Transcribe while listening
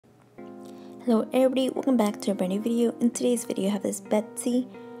Hello everybody, welcome back to a brand new video. In today's video I have this Vettsy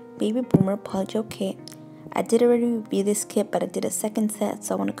Baby Boomer Polygel kit. I did already review this kit, but I did a second set,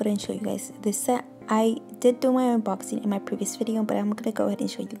 so I want to go ahead and show you guys this set. I did do my unboxing in my previous video, but I'm going to go ahead and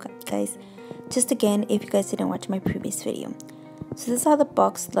show you guys just again if you guys didn't watch my previous video. So this is how the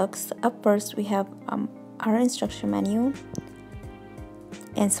box looks. Up first we have our instruction manual.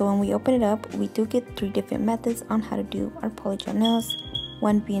 And so when we open it up, we do get 3 different methods on how to do our polygel nails.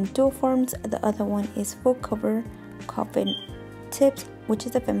 One being dual forms, the other one is full cover, coffin tips, which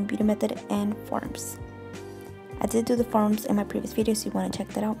is the Family Beauty method, and forms. I did do the forms in my previous video, so you want to check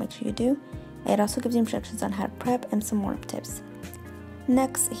that out, make sure you do. It also gives you instructions on how to prep and some more tips.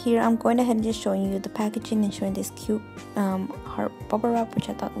 Next, here I'm going ahead and just showing you the packaging and showing this cute heart bubble wrap, which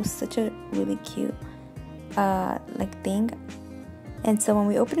I thought was such a really cute thing. And so when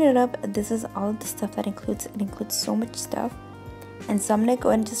we open it up, this is all of the stuff that includes. It includes so much stuff. And so I'm going to go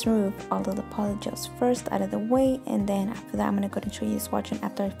ahead and just remove all of the polygels first out of the way, and then after that I'm going to go ahead and show you the swatch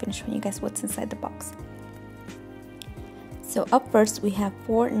after I finish showing you guys what's inside the box. So up first we have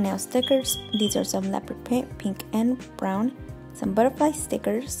 4 nail stickers. These are some leopard print, pink and brown, some butterfly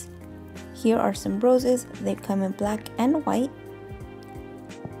stickers. Here are some roses. They come in black and white.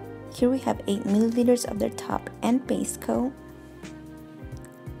 Here we have 8 milliliters of their top and base coat,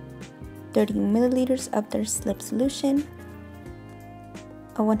 30 milliliters of their slip solution,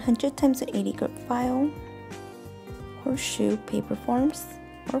 a 100 times 80 grit file, horseshoe paper forms.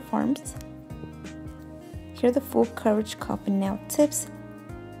 Here are the full coverage coffin nail tips.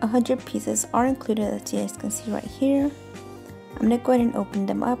 100 pieces are included, as you guys can see right here. I'm gonna go ahead and open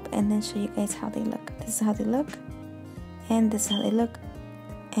them up and then show you guys how they look. This is how they look, and this is how they look.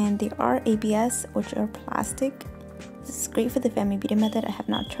 And they are ABS, which are plastic. This is great for the Family Beauty method. I have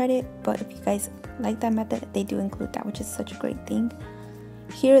not tried it, but if you guys like that method, they do include that, which is such a great thing.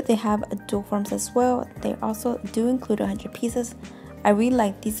 Here they have dual forms as well. They also do include 100 pieces. I really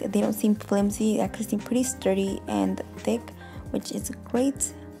like these. They don't seem flimsy. They actually seem pretty sturdy and thick, which is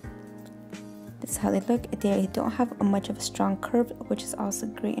great. This is how they look. They don't have much of a strong curve, which is also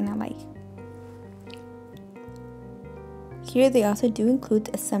great and I like. Here they also do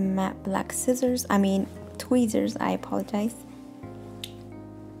include some matte black tweezers, I apologize.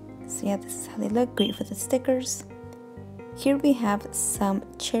 So yeah, this is how they look. Great for the stickers. Here we have some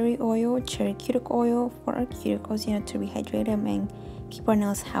cherry cuticle oil for our cuticles, to rehydrate them and keep our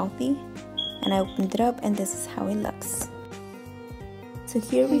nails healthy. And I opened it up and this is how it looks. So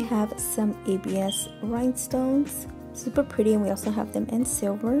here we have some ABS rhinestones, super pretty, and we also have them in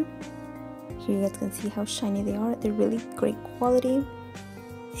silver. Here you guys can see how shiny they are. They're really great quality.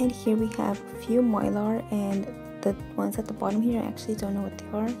 And here we have a few mylar, and the ones at the bottom here I actually don't know what they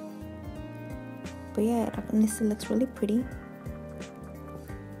are. But yeah, it honestly looks really pretty.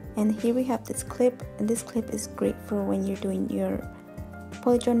 And here we have this clip, and this clip is great for when you're doing your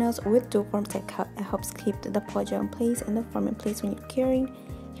polygel nails with dual forms. It helps keep the polygel in place and the form in place when you're carrying.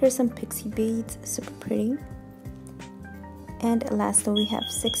 Here's some pixie beads, super pretty. And lastly we have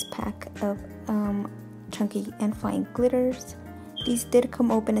 6-pack of chunky and flying glitters. These did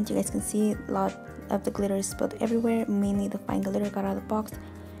come open, as you guys can see. A lot of the glitter is spilled everywhere, mainly the fine glitter got out of the box.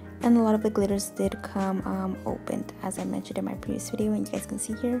 And a lot of the glitters did come opened, as I mentioned in my previous video, and you guys can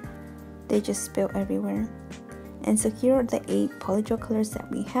see here, they just spill everywhere. And so here are the 8 polygel colors that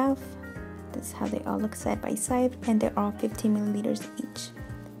we have. This is how they all look side by side, and they're all 15 milliliters each.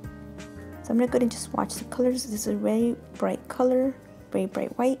 So I'm gonna go ahead and just swatch the colors. This is a very bright color, very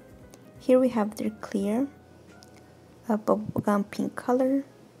bright white. Here we have their clear, a bubblegum pink color.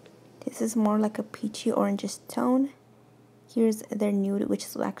 This is more like a peachy orangish tone. Here's their nude, which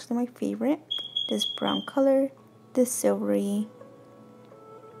is actually my favorite. This brown color, this silvery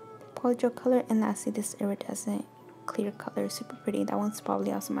polygel color, and lastly this iridescent clear color, super pretty. That one's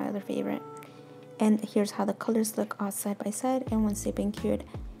probably also my other favorite. And here's how the colors look all side by side, and once they've been cured,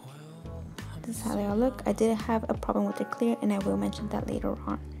 this is how they all look. I did have a problem with the clear, and I will mention that later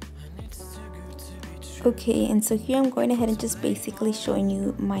on. Okay, and so here I'm going ahead and just basically showing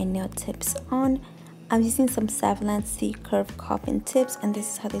you my nail tips on. I'm using some Savlon C-Curve Coffin tips, and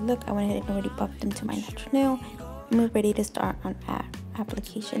this is how they look. I went ahead and already buffed them to my natural nail, and we're ready to start on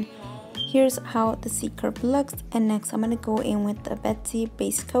application. Here's how the C-Curve looks, and next I'm going to go in with the Vettsy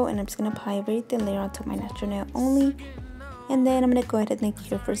base coat, and I'm just going to apply a very thin layer onto my natural nail only, and then I'm going to go ahead and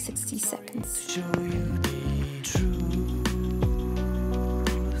cure for 60 seconds. Show you the truth,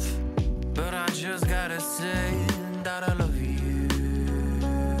 but I just gotta say that I love you.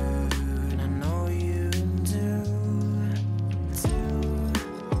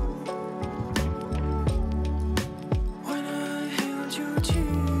 When I held your cheek,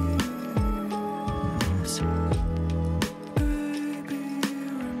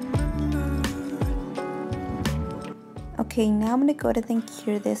 Okay, now I'm going to go ahead and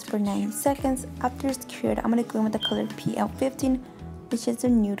cure this for 90 seconds. After it's cured, I'm going to go in with the color PL15, which is the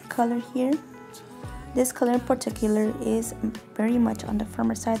nude color here. This color in particular is very much on the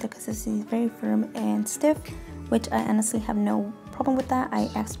firmer side. The consistency is very firm and stiff, which I honestly have no problem with that.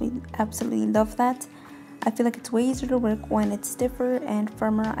 I absolutely love that. I feel like it's way easier to work when it's stiffer and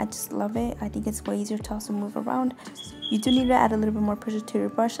firmer. I just love it. I think it's way easier to also move around. You do need to add a little bit more pressure to your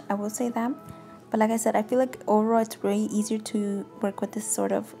brush, I will say that. But like I said, I feel like overall it's way easier to work with this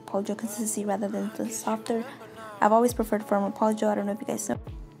sort of polygel consistency rather than the softer. I've always preferred firmer polygel. I don't know if you guys know.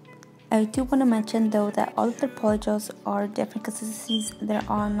 I do want to mention though that all of the polygels are different consistencies. They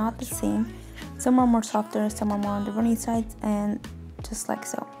are not the same. Some are more softer, some are more on the runny side, and just like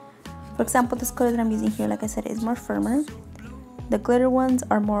so. For example, this color that I'm using here, like I said, is more firmer. The glitter ones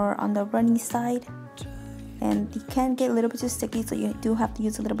are more on the runny side, and you can get a little bit too sticky, so you do have to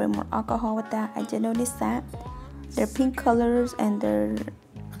use a little bit more alcohol with that. I did notice that. They're pink colors, and the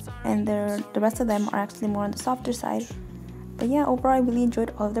rest of them are actually more on the softer side. But yeah, overall I really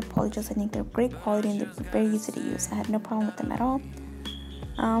enjoyed all of their polygels. I think they're great quality and they're very easy to use. I had no problem with them at all.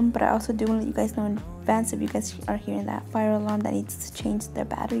 But I also do want to let you guys know in advance, if you guys are hearing that fire alarm that needs to change their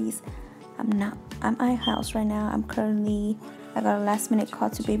batteries. I'm at my house right now. I got a last minute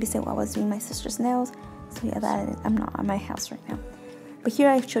call to babysit while I was doing my sister's nails. So yeah, I'm not at my house right now. But here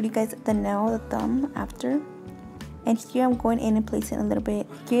I showed you guys the nail, the thumb after. And here I'm going in and placing a little bit.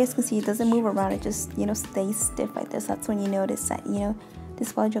 Here you guys can see it doesn't move around. It just, stays stiff like this. That's when you notice that,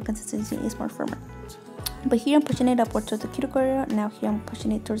 this polygel consistency is more firmer. But here I'm pushing it upward towards the cuticle area. Now here I'm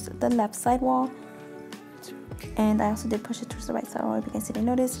pushing it towards the left side wall. And I also did push it towards the right side wall, if you guys didn't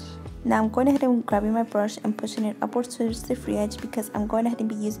notice. Now I'm going ahead and grabbing my brush and pushing it upwards towards the free edge, because I'm going ahead and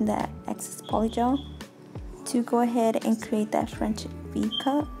be using that excess polygel to go ahead and create that French V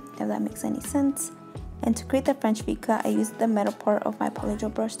cut, if that makes any sense. And to create that French V cut, I used the metal part of my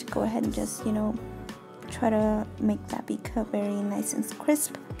polygel brush to go ahead and just, try to make that V cut very nice and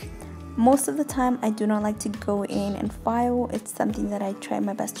crisp. Most of the time, I do not like to go in and file. It's something that I try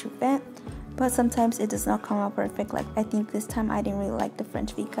my best to prevent. But sometimes it does not come out perfect. Like, I think this time I didn't really like the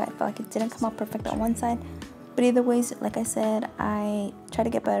French V cut. I felt like it didn't come out perfect on one side. But either ways, like I said, I try to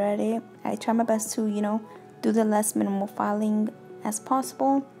get better at it. I try my best to, do the less minimal filing as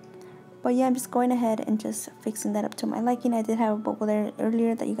possible. But yeah, I'm just going ahead and just fixing that up to my liking. I did have a bubble there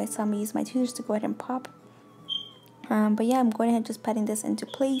earlier that you guys saw me use my tweezers to go ahead and pop. But yeah, I'm going ahead and just patting this into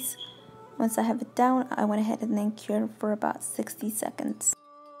place. Once I have it down, I went ahead and then cured for about 60 seconds.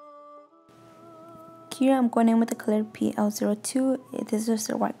 Here I'm going in with the color PL02. This is just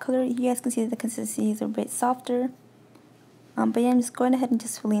a white color. You guys can see that the consistency is a bit softer. But yeah, I'm just going ahead and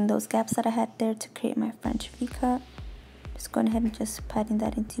just filling those gaps that I had there to create my French V cut. Just going ahead and just patting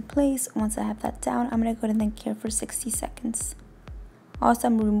that into place. Once I have that down, I'm going to go ahead and then cure for 60 seconds. Also,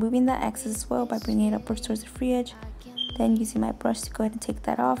 I'm removing that excess as well by bringing it upwards towards the free edge. Then using my brush to go ahead and take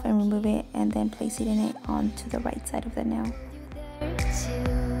that off and remove it, and then placing it onto the right side of the nail.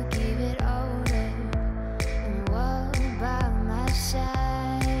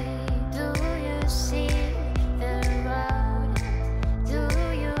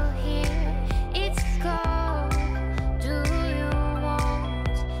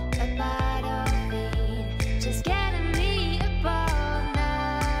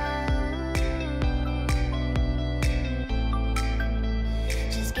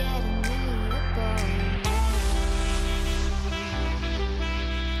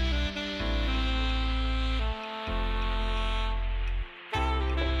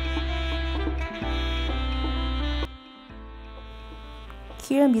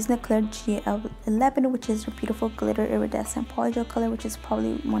 Here I'm using the color GL11, which is a beautiful glitter iridescent polygel color, which is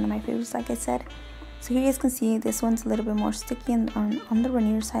probably one of my favorites, like I said. So here you guys can see this one's a little bit more sticky and on the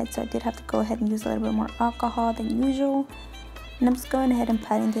runnier side, so I did have to go ahead and use a little bit more alcohol than usual. And I'm just going ahead and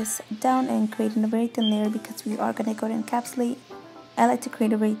patting this down and creating a very thin layer, because we are going to go to encapsulate. I like to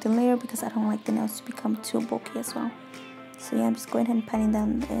create a very thin layer because I don't like the nails to become too bulky as well. So yeah, I'm just going ahead and patting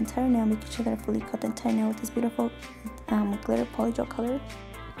down the entire nail, making sure that I fully coat the entire nail with this beautiful glitter polygel color.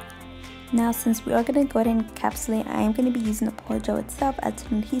 Now, since we are going to go ahead and encapsulate, I am going to be using the polygel itself as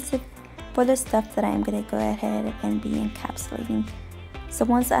an adhesive for the stuff that I am going to go ahead and be encapsulating. So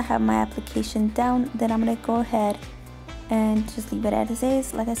once I have my application down, then I'm going to go ahead and just leave it as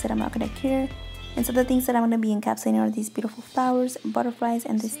is. Like I said, I'm not going to cure. And so the things that I'm going to be encapsulating are these beautiful flowers, butterflies,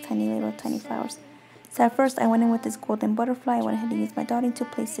 and these tiny flowers. So at first I went in with this golden butterfly. I went ahead and used my dotting to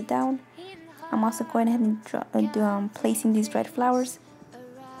place it down. I'm also going ahead and placing these red flowers.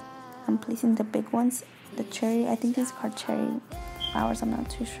 I'm placing the big ones, the cherry. I think these are cherry flowers. I'm not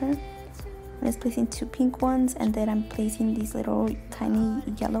too sure. I'm just placing 2 pink ones, and then I'm placing these little tiny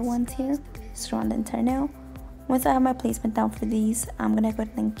yellow ones here just around the entire nail. Once I have my placement down for these, I'm gonna go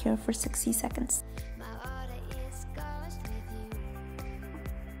ahead and cure for 60 seconds.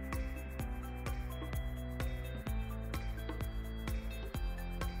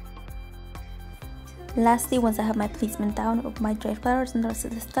 Lastly, once I have my placement down of my dried flowers and the rest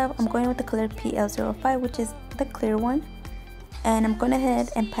of the stuff, I'm going with the color PL05, which is the clear one. And I'm going ahead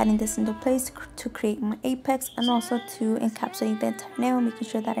and patting this into place to create my apex and also to encapsulate the entire nail, making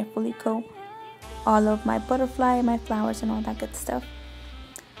sure that I fully coat all of my butterfly, my flowers, and all that good stuff.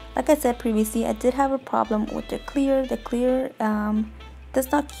 Like I said previously, I did have a problem with the clear. The clear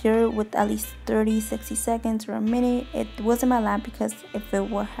does not cure with at least 30-60 seconds or a minute. It wasn't my lamp, because if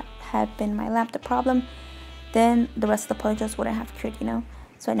it had been my lamp the problem, then the rest of the polygels wouldn't have cured, you know.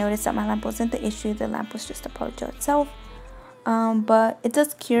 So I noticed that my lamp wasn't the issue, the lamp was just the polygel itself. But it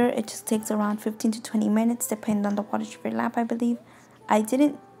does cure. It just takes around 15 to 20 minutes depending on the wattage of your lamp, I believe. I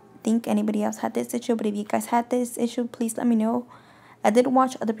didn't think anybody else had this issue, but if you guys had this issue, please let me know. I did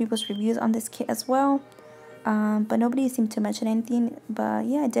watch other people's reviews on this kit as well, but nobody seemed to mention anything. But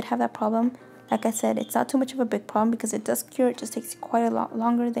yeah, I did have that problem. Like I said, it's not too much of a big problem because it does cure. It just takes quite a lot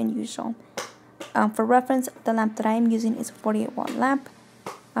longer than usual. For reference, the lamp that I am using is a 48-watt lamp.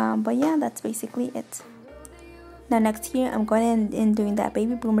 But yeah, that's basically it. Now next here, I'm going in doing that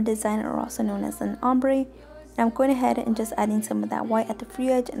baby boomer design, or also known as an ombre. And I'm going ahead and just adding some of that white at the free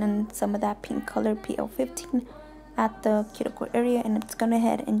edge and then some of that pink color PL15 at the cuticle area. And I'm just going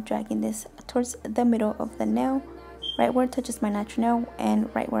ahead and dragging this towards the middle of the nail, right where it touches my natural nail and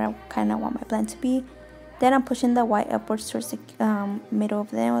right where I kind of want my blend to be. Then I'm pushing the white upwards towards the middle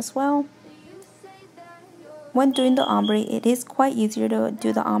of the nail as well. When doing the ombre, it is quite easier to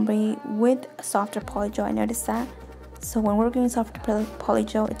do the ombre with softer polygel. I noticed that. So when we're working with softer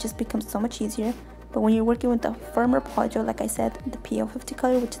polygel, it just becomes so much easier. But when you're working with the firmer polygel, like I said, the PL50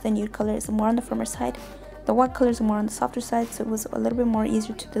 color, which is the nude color, is more on the firmer side. The white color is more on the softer side, so it was a little bit more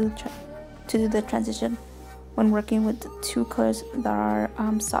easier to do the transition when working with the 2 colors that are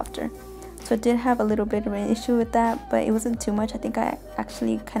softer. So I did have a little bit of an issue with that, but it wasn't too much. I think I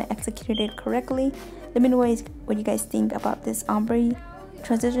actually kind of executed it correctly. Let me know what you guys think about this ombre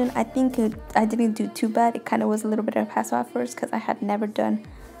transition. I think I didn't do too bad. It kind of was a little bit of a hassle at first because I had never done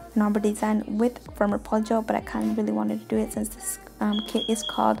an ombre design with firmer polygel, but I kind of really wanted to do it since this kit is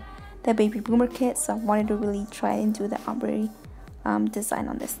called the baby boomer kit. So I wanted to really try and do the ombre design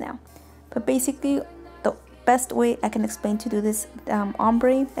on this now. But basically, the best way I can explain to do this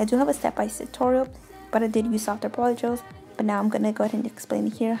ombre, I do have a step-by-step tutorial, but I did use softer polygels. But now I'm going to go ahead and explain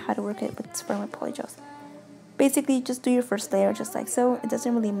here how to work it with firmer polygels. Basically, just do your first layer just like so. It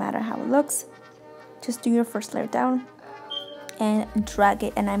doesn't really matter how it looks. Just do your first layer down and drag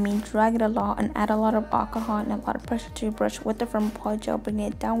it. And I mean drag it a lot and add a lot of alcohol and a lot of pressure to your brush with the firmer polygel, bringing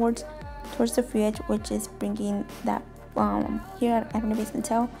it downwards towards the free edge, which is bringing that here. I don't know if you can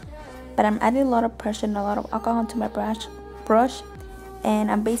tell, but I'm adding a lot of pressure and a lot of alcohol to my brush.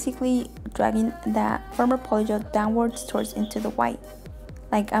 And I'm basically dragging that firmer polygel downwards towards into the white.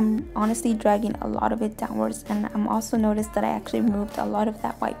 Like, I'm honestly dragging a lot of it downwards, and I'm also noticed that I actually removed a lot of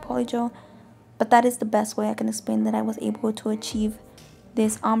that white polygel. But that is the best way I can explain that I was able to achieve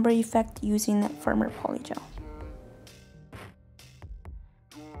this ombre effect using that firmer polygel.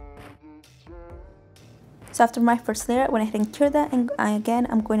 So after my first layer, I went ahead and cured that, and again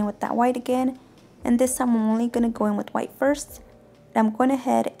I'm going in with that white again, and this time I'm only going to go in with white first. I'm going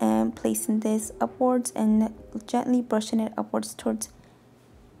ahead and placing this upwards and gently brushing it upwards towards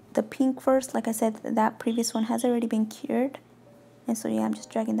the pink first. Like I said, that previous one has already been cured, and so yeah, I'm just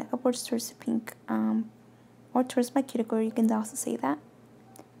dragging that upwards towards the pink, or towards my cuticle, you can also say that.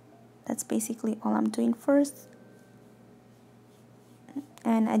 That's basically all I'm doing first.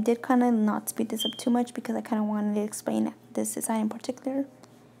 And I did kind of not speed this up too much because I kind of wanted to explain this design in particular.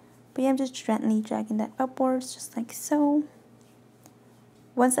 But yeah, I'm just gently dragging that upwards just like so.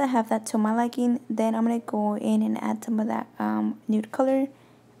 Once I have that to my liking, then I'm going to go in and add some of that nude color.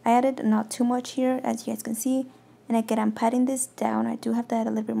 I added not too much here, as you guys can see. And again, I'm patting this down. I do have to add a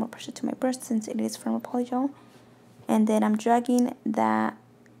little bit more pressure to my brush since it is firmer polygel. And then I'm dragging that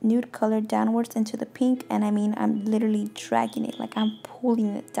nude color downwards into the pink. And I mean, I'm literally dragging it, like I'm pulling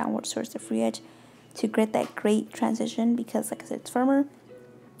it downwards towards the free edge to get that great transition, because like I said, it's firmer.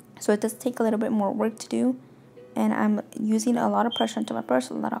 So it does take a little bit more work to do. And I'm using a lot of pressure onto my brush,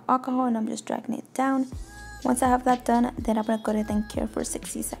 a lot of alcohol, and I'm just dragging it down. Once I have that done, then I'm going to go ahead and cure for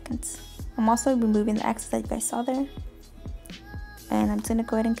 60 seconds. I'm also removing the excess that you guys saw there. And I'm just going to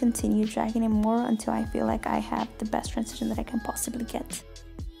go ahead and continue dragging it more until I feel like I have the best transition that I can possibly get.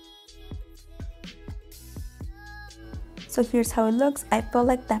 So here's how it looks. I felt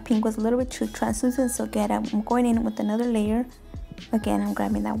like that pink was a little bit too translucent, so again I'm going in with another layer. Again, I'm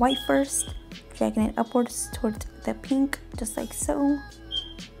grabbing that white first, dragging it upwards towards the pink, just like so.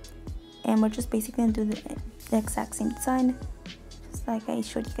 And we're just basically gonna do the exact same design, just like I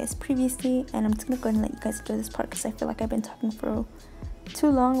showed you guys previously. And I'm just gonna go ahead and let you guys enjoy this part because I feel like I've been talking for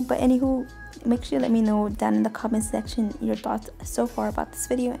too long. But anywho, make sure you let me know down in the comment section your thoughts so far about this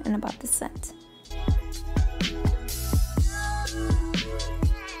video and about this set.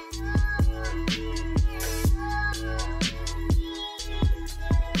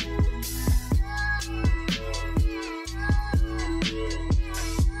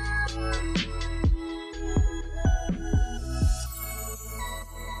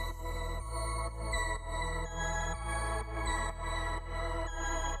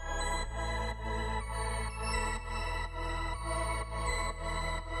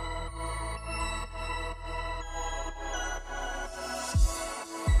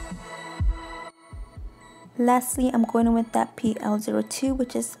 Lastly, I'm going in with that PL02,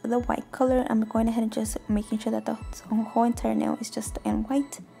 which is the white color. I'm going ahead and just making sure that the whole entire nail is just in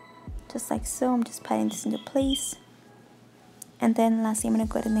white, just like so. I'm just patting this into place. And then lastly, I'm going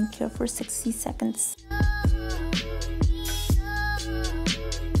to go ahead and then cure for 60 seconds.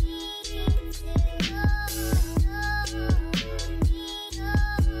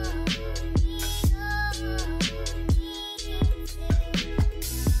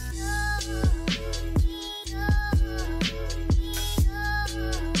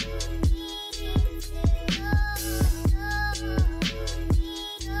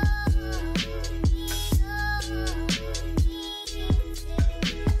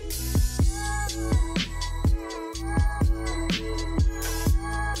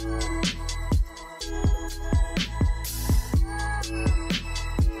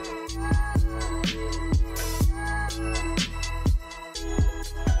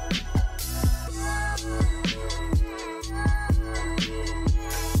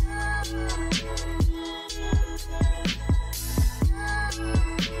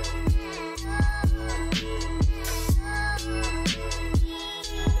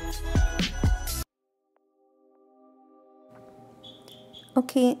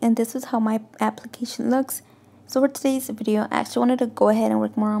 Okay, and this is how my application looks. So for today's video, I actually wanted to go ahead and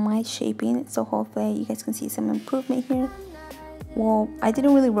work more on my shaping, so hopefully you guys can see some improvement here. Well, I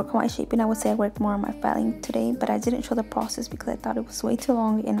didn't really work on my shaping. I would say I worked more on my filing today, but I didn't show the process because I thought it was way too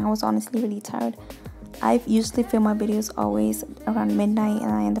long and I was honestly really tired. I usually film my videos always around midnight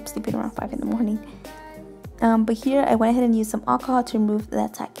and I end up sleeping around 5 in the morning. But here I went ahead and used some alcohol to remove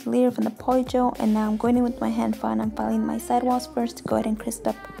that tacky layer from the polygel, and now I'm going in with my hand file and I'm filing my sidewalls first to go ahead and crisp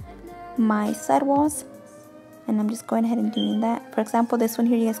up my sidewalls. And I'm just going ahead and doing that. For example, this one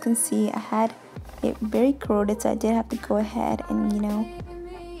here, you guys can see I had it very corroded, so I did have to go ahead and, you know,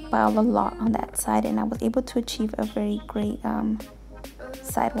 file a lot on that side, and I was able to achieve a very great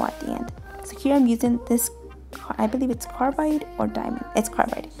sidewall at the end. So here I'm using this, I believe it's carbide or diamond. It's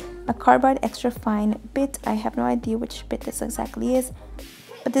carbide. A carbide extra fine bit. I have no idea which bit this exactly is,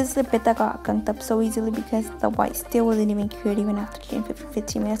 but this is the bit that got gunked up so easily because the white still wasn't even cured even after curing for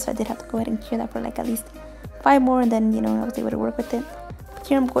 15 minutes. So I did have to go ahead and cure that for like at least 5 more, and then, you know, I was able to work with it. But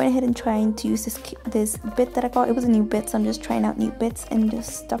here I'm going ahead and trying to use this bit that I got. It was a new bit, so I'm just trying out new bits and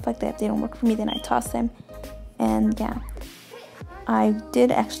just stuff like that. If they don't work for me, then I toss them. And yeah, I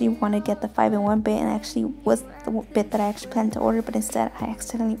did actually want to get the 5-in-1 bit, and actually was the bit that I actually planned to order, but instead I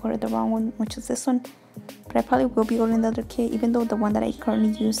accidentally ordered the wrong one, which is this one. But I probably will be ordering the other kit, even though the one that I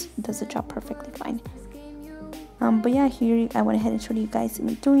currently use does the job perfectly fine. But yeah, here I went ahead and showed you guys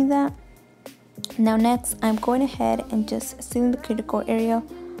me doing that. Now next, I'm going ahead and just sealing the critical area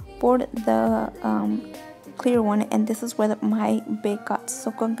for the clear one, and this is where my bit got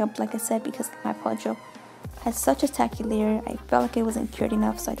so gunked up, like I said, because my polygel had such a tacky layer. I felt like it wasn't cured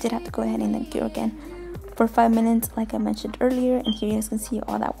enough, so I did have to go ahead and then cure again for 5 minutes, like I mentioned earlier. And here you guys can see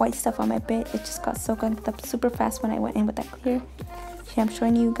all that white stuff on my bit. It just got so gunked up super fast when I went in with that clear. Here I'm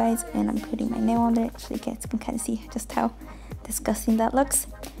showing you guys, and I'm putting my nail on there, so you guys can kind of see just how disgusting that looks.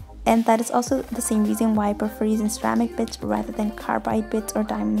 And that is also the same reason why I prefer using ceramic bits rather than carbide bits or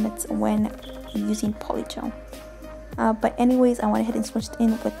diamond bits when using polygel. But anyways, I went ahead and switched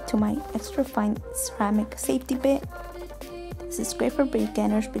in to my extra fine ceramic safety bit. This is great for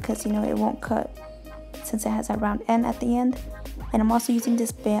beginners because, you know, it won't cut since it has a round end at the end. And I'm also using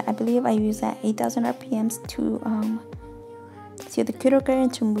this bit, I believe I use at 8,000 RPMs to seal the cuticle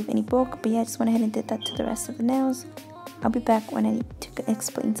and to remove any bulk. But yeah, I just went ahead and did that to the rest of the nails. I'll be back when I need to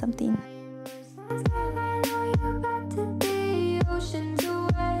explain something. Oceans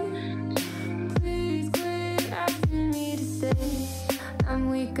away. Please quit asking me to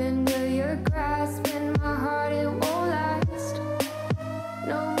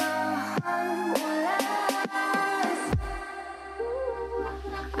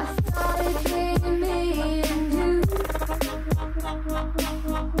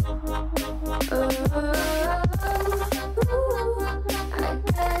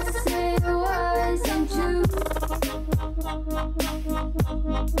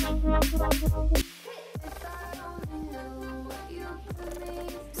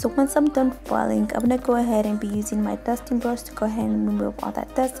So once I'm done filing, I'm going to go ahead and be using my dusting brush to go ahead and remove all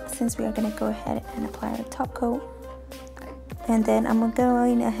that dust, since we are going to go ahead and apply our top coat. And then I'm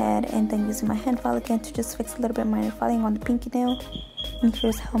going ahead and then using my hand file again to just fix a little bit minor filing on the pinky nail. And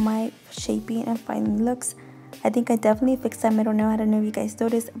here's how my shaping and filing looks. I think I definitely fixed that middle nail. I don't know if you guys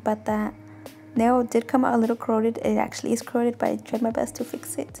noticed, but that nail did come out a little corroded. It actually is corroded, but I tried my best to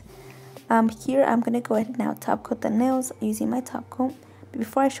fix it. Here I'm going to go ahead and now top coat the nails using my top coat. But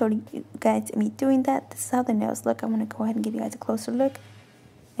before I show you guys me doing that, this is how the nails look. I'm going to go ahead and give you guys a closer look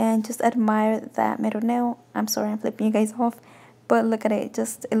and just admire that middle nail. I'm sorry I'm flipping you guys off, but look at it.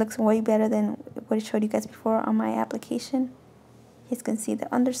 It looks way better than what I showed you guys before on my application. You guys can see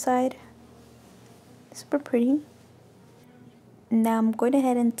the underside. Super pretty. Now I'm going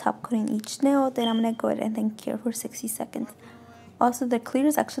ahead and top coating each nail. Then I'm going to go ahead and then cure for 60 seconds. Also, the clear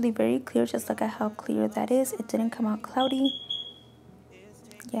is actually very clear, just look at how clear that is. It didn't come out cloudy.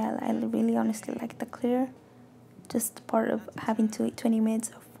 Yeah, I really honestly like the clear. Just the part of having to wait 20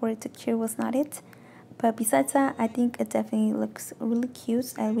 minutes for it to cure was not it. But besides that, I think it definitely looks really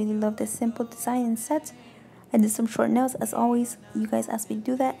cute. I really love this simple design and set. I did some short nails as always. You guys asked me to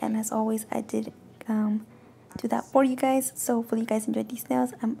do that, and as always I did do that for you guys. So hopefully you guys enjoyed these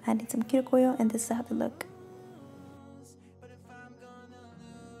nails. I'm adding some cuticle oil, and this is how they look.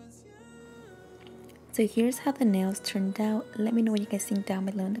 So here's how the nails turned out. Let me know what you guys think down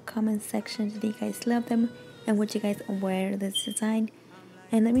below in the comment section. Did you guys love them, and would you guys wear this design?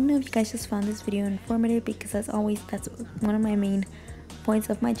 And let me know if you guys just found this video informative, because as always, that's one of my main points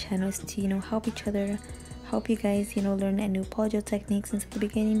of my channel, is to help each other, help you guys learn a new polygel technique. Since at the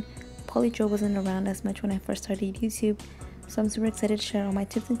beginning, polygel wasn't around as much when I first started YouTube, so I'm super excited to share all my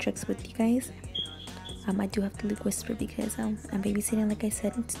tips and tricks with you guys. I do have to whisper because I'm babysitting. Like I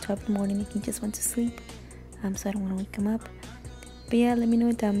said, it's 12 in the morning and he just went to sleep, so I don't want to wake him up. But yeah, let me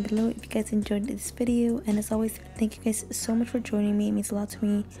know down below if you guys enjoyed this video, and as always, thank you guys so much for joining me. It means a lot to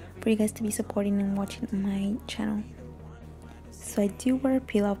me for you guys to be supporting and watching my channel. So I do wear a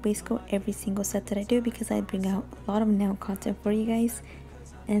peel off base coat every single set that I do, because I bring out a lot of nail content for you guys.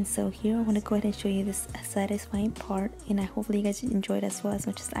 And so here I want to go ahead and show you this satisfying part, and I hopefully you guys enjoyed as well as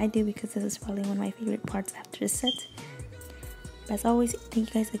much as I do, because this is probably one of my favorite parts after the set. But as always,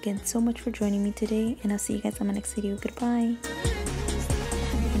 thank you guys again so much for joining me today, and I'll see you guys on my next video. Goodbye.